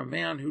there a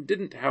man who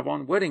didn't have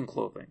on wedding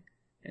clothing.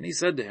 And he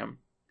said to him,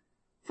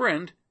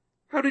 'Friend,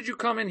 how did you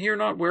come in here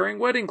not wearing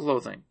wedding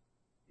clothing?'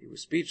 He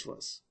was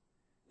speechless.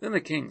 Then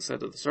the king said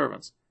to the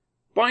servants,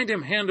 'Bind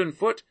him hand and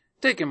foot,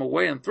 take him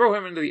away, and throw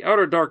him into the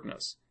outer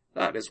darkness.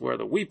 That is where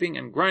the weeping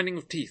and grinding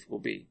of teeth will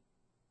be.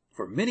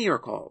 For many are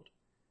called,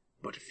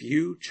 but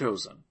few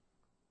chosen.'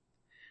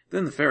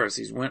 Then the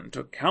Pharisees went and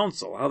took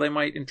counsel how they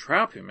might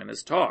entrap him in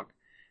his talk.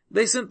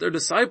 They sent their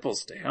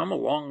disciples to him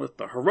along with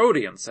the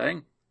Herodians,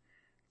 saying,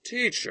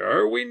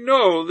 'Teacher, we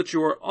know that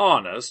you are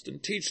honest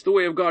and teach the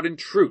way of God in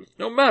truth,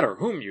 no matter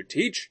whom you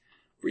teach,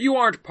 for you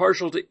aren't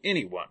partial to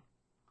anyone.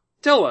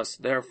 Tell us,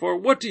 therefore,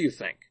 what do you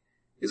think?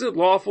 Is it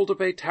lawful to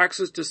pay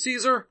taxes to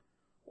Caesar,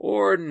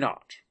 or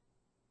not?'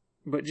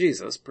 But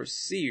Jesus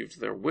perceived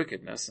their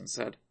wickedness and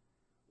said,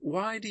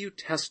 'Why do you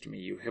test me,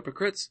 you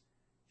hypocrites?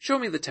 Show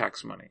me the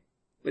tax money.'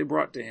 They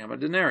brought to him a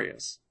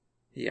denarius.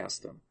 He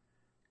asked them,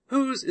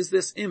 'Whose is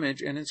this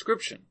image and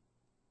inscription?'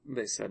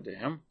 They said to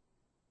him,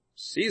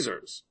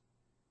 'Caesar's.'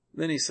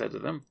 Then he said to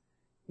them,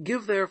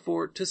 'Give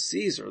therefore to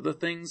Caesar the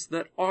things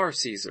that are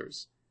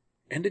Caesar's,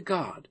 and to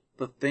God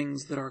the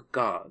things that are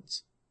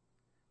God's.'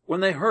 When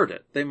they heard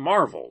it, they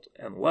marveled,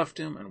 and left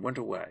him and went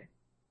away.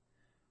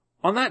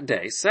 On that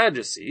day,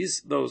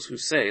 Sadducees, those who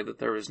say that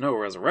there is no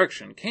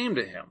resurrection, came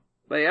to him.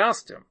 They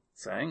asked him,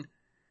 saying,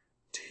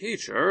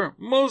 'Teacher,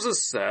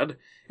 Moses said,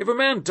 if a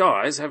man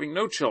dies having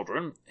no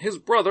children, his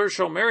brother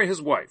shall marry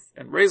his wife,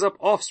 and raise up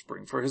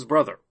offspring for his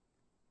brother.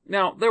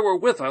 Now there were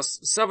with us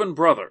 7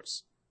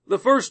 brothers. The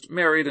first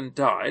married and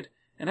died,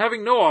 and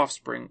having no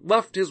offspring,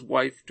 left his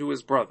wife to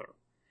his brother.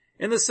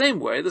 In the same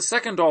way the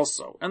second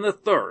also, and the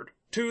third,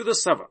 to the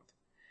 7th.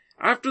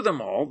 After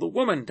them all, the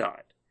woman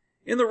died.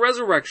 In the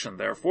resurrection,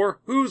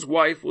 therefore, whose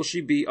wife will she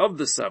be of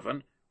the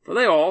 7? For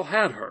they all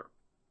had her.'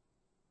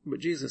 But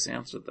Jesus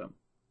answered them,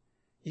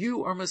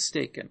 'You are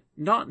mistaken,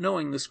 not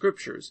knowing the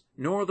Scriptures,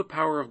 nor the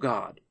power of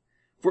God.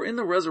 For in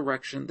the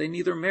resurrection they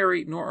neither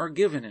marry nor are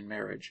given in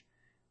marriage,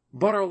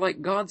 but are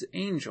like God's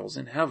angels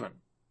in heaven.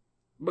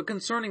 But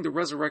concerning the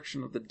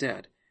resurrection of the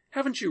dead,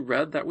 haven't you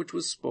read that which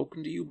was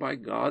spoken to you by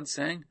God,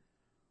 saying,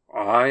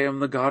 I am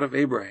the God of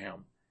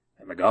Abraham,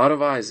 and the God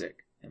of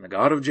Isaac, and the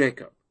God of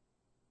Jacob?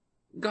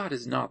 God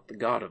is not the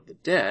God of the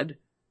dead,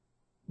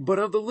 but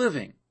of the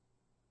living.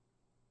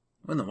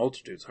 When the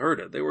multitudes heard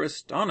it, they were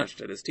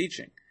astonished at his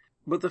teaching.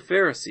 But the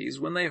Pharisees,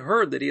 when they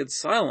heard that he had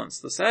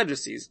silenced the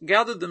Sadducees,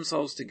 gathered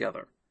themselves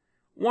together.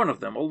 One of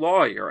them, a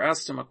lawyer,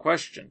 asked him a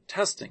question,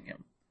 testing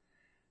him.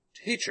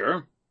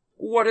 Teacher,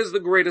 what is the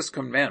greatest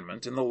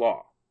commandment in the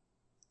law?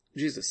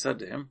 Jesus said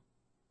to him,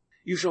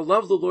 You shall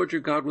love the Lord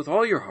your God with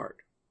all your heart,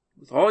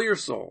 with all your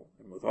soul,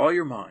 and with all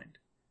your mind.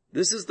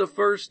 This is the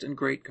first and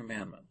great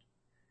commandment.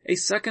 A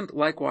second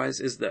likewise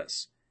is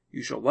this,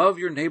 You shall love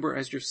your neighbor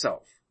as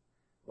yourself.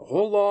 The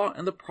whole law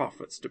and the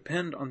prophets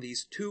depend on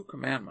these two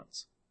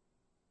commandments.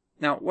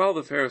 Now, while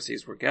the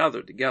Pharisees were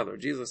gathered together,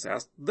 Jesus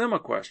asked them a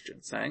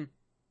question, saying,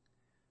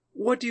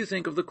 What do you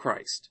think of the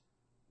Christ?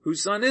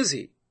 Whose son is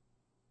he?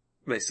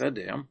 They said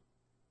to him,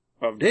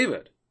 Of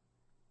David.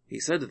 He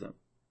said to them,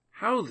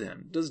 How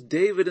then does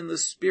David in the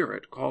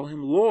Spirit call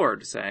him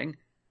Lord, saying,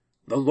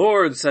 The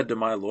Lord said to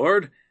my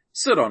Lord,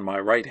 Sit on my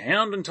right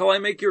hand until I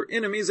make your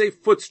enemies a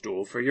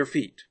footstool for your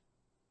feet.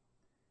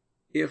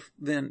 If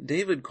then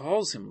David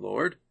calls him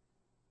Lord,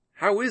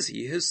 how is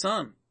he his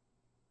son?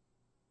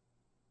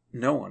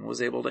 No one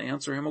was able to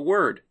answer him a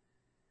word.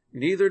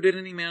 Neither did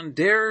any man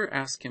dare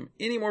ask him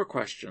any more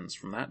questions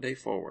from that day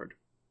forward.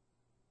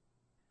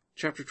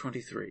 Chapter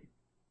 23.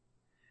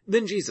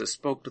 Then Jesus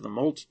spoke to the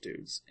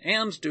multitudes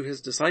and to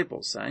his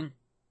disciples, saying,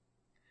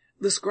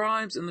 The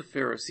scribes and the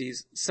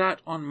Pharisees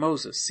sat on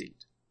Moses'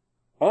 seat.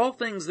 All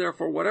things,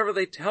 therefore, whatever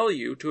they tell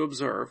you to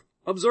observe,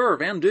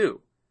 observe and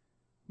do.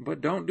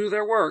 But don't do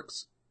their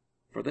works,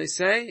 for they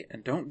say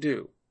and don't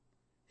do.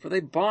 For they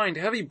bind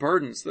heavy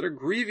burdens that are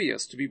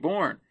grievous to be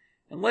borne,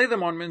 and lay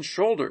them on men's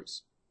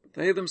shoulders, but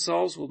they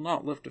themselves will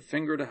not lift a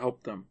finger to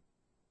help them.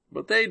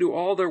 But they do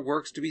all their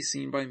works to be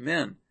seen by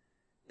men.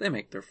 They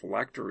make their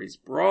phylacteries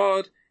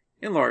broad,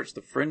 enlarge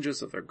the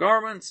fringes of their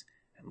garments,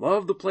 and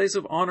love the place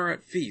of honor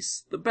at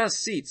feasts, the best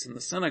seats in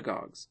the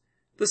synagogues,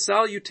 the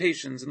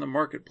salutations in the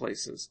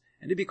marketplaces,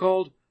 and to be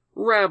called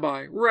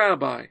Rabbi,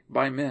 Rabbi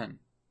by men.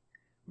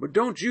 But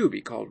don't you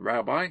be called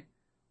Rabbi,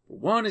 for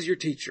one is your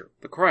teacher,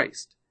 the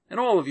Christ, and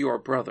all of you are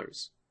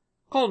brothers.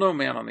 Call no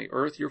man on the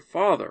earth your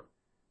father,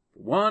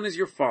 for one is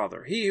your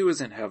Father, he who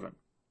is in heaven.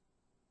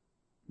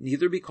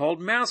 Neither be called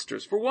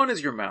masters, for one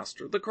is your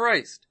master, the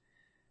Christ.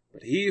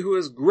 But he who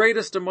is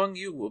greatest among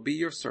you will be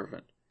your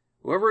servant.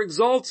 Whoever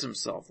exalts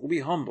himself will be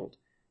humbled,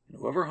 and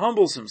whoever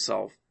humbles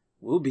himself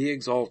will be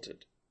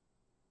exalted.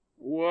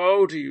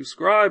 Woe to you,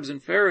 scribes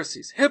and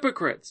Pharisees,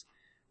 hypocrites!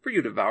 For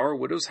you devour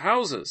widows'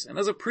 houses, and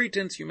as a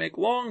pretense you make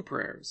long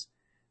prayers.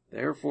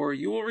 Therefore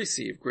you will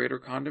receive greater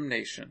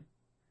condemnation.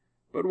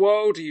 But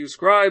woe to you,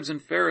 scribes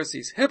and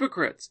Pharisees,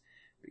 hypocrites!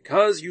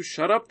 Because you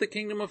shut up the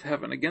kingdom of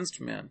heaven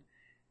against men.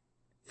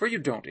 For you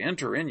don't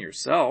enter in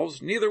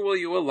yourselves, neither will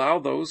you allow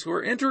those who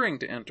are entering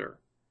to enter.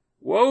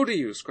 Woe to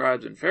you,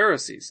 scribes and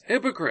Pharisees,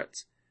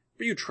 hypocrites!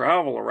 For you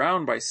travel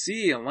around by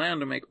sea and land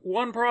to make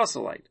one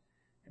proselyte,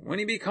 and when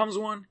he becomes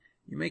one,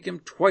 you make him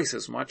twice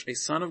as much a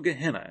son of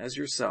Gehenna as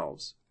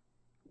yourselves.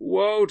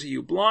 Woe to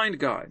you, blind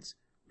guides,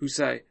 who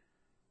say,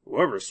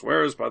 Whoever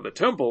swears by the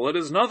temple, it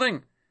is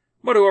nothing,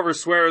 but whoever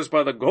swears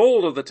by the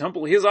gold of the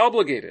temple, he is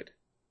obligated.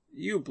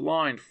 You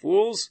blind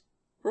fools!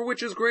 For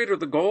which is greater,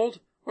 the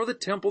gold, or the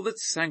temple that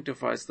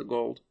sanctifies the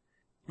gold?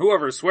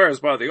 Whoever swears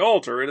by the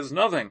altar, it is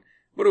nothing,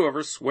 but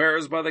whoever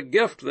swears by the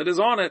gift that is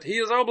on it, he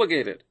is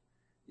obligated.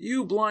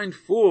 You blind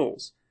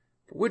fools!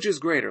 For which is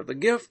greater, the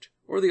gift,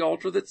 or the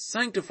altar that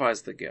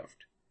sanctifies the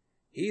gift?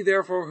 He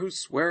therefore who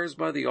swears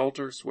by the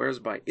altar swears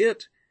by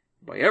it,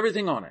 and by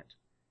everything on it.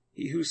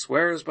 He who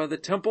swears by the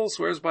temple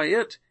swears by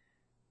it,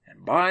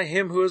 and by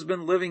him who has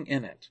been living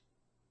in it.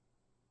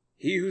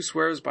 He who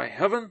swears by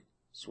heaven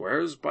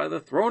swears by the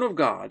throne of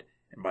God,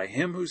 and by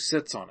him who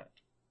sits on it.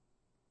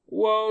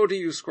 Woe to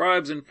you,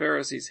 scribes and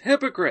Pharisees,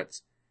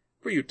 hypocrites!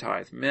 For you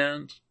tithe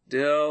mint,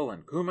 dill,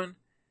 and cumin,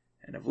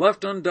 and have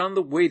left undone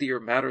the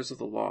weightier matters of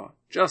the law,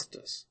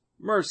 justice,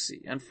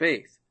 mercy, and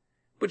faith.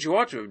 But you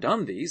ought to have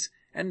done these,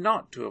 and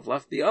not to have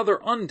left the other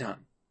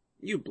undone.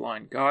 You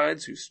blind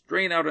guides who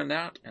strain out a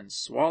gnat and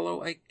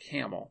swallow a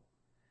camel.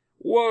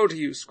 Woe to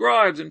you,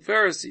 scribes and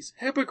Pharisees,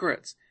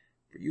 hypocrites!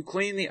 For you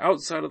clean the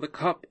outside of the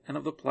cup and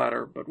of the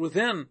platter, but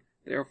within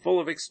they are full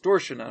of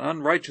extortion and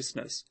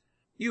unrighteousness.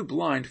 You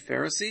blind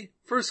Pharisee,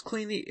 first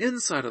clean the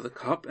inside of the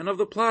cup and of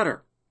the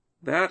platter,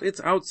 that its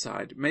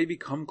outside may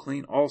become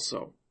clean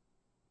also.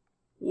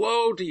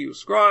 Woe to you,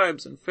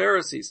 scribes and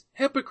Pharisees,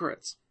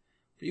 hypocrites!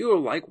 For you are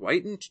like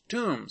whitened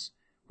tombs,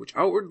 which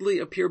outwardly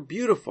appear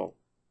beautiful,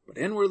 but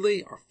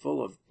inwardly are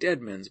full of dead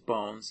men's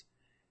bones,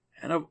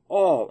 and of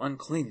all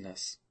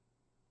uncleanness.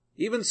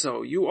 Even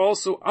so, you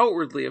also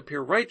outwardly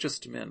appear righteous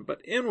to men,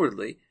 but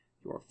inwardly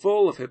you are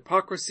full of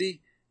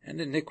hypocrisy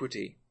and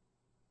iniquity.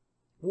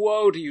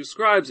 Woe to you,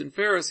 scribes and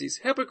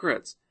Pharisees,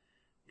 hypocrites!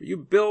 For you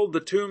build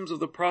the tombs of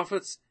the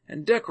prophets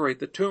and decorate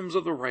the tombs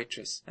of the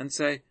righteous, and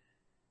say,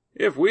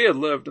 If we had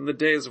lived in the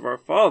days of our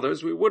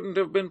fathers, we wouldn't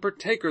have been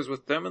partakers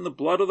with them in the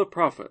blood of the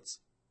prophets.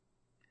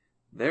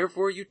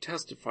 Therefore you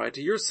testify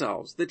to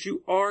yourselves that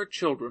you are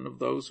children of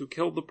those who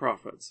killed the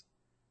prophets.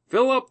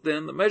 Fill up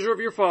then the measure of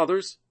your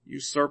fathers,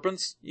 you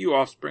serpents, you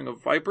offspring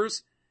of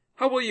vipers.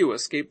 How will you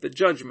escape the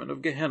judgment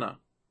of Gehenna?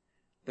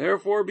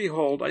 Therefore,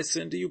 behold, I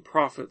send to you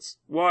prophets,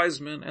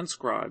 wise men, and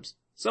scribes.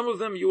 Some of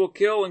them you will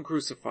kill and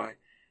crucify,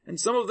 and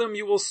some of them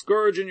you will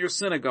scourge in your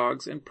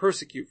synagogues and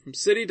persecute from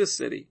city to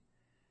city,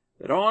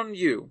 that on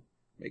you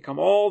may come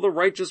all the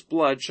righteous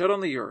blood shed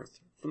on the earth,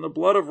 from the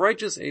blood of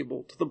righteous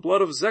Abel to the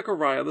blood of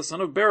Zechariah the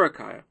son of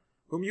Berechiah,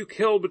 whom you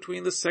killed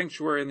between the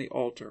sanctuary and the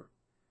altar.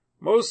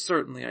 Most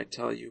certainly, I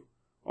tell you,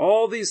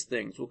 all these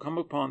things will come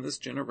upon this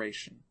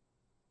generation.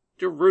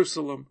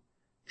 Jerusalem,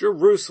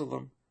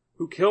 Jerusalem,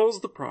 who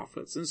kills the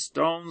prophets and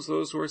stones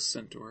those who are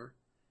sent to her.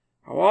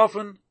 How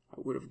often I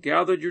would have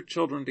gathered your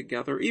children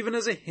together, even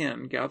as a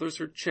hen gathers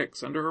her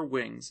chicks under her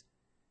wings,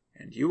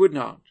 and you would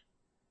not.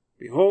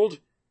 Behold,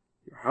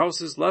 your house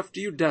is left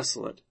to you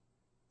desolate.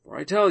 For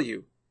I tell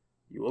you,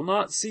 you will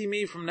not see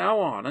me from now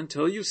on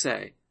until you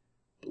say,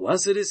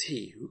 Blessed is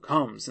he who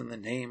comes in the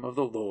name of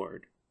the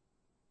Lord.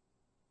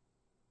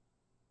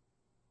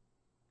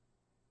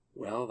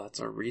 Well, that's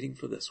our reading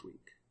for this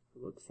week.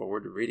 I look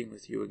forward to reading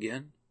with you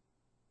again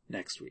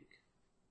next week.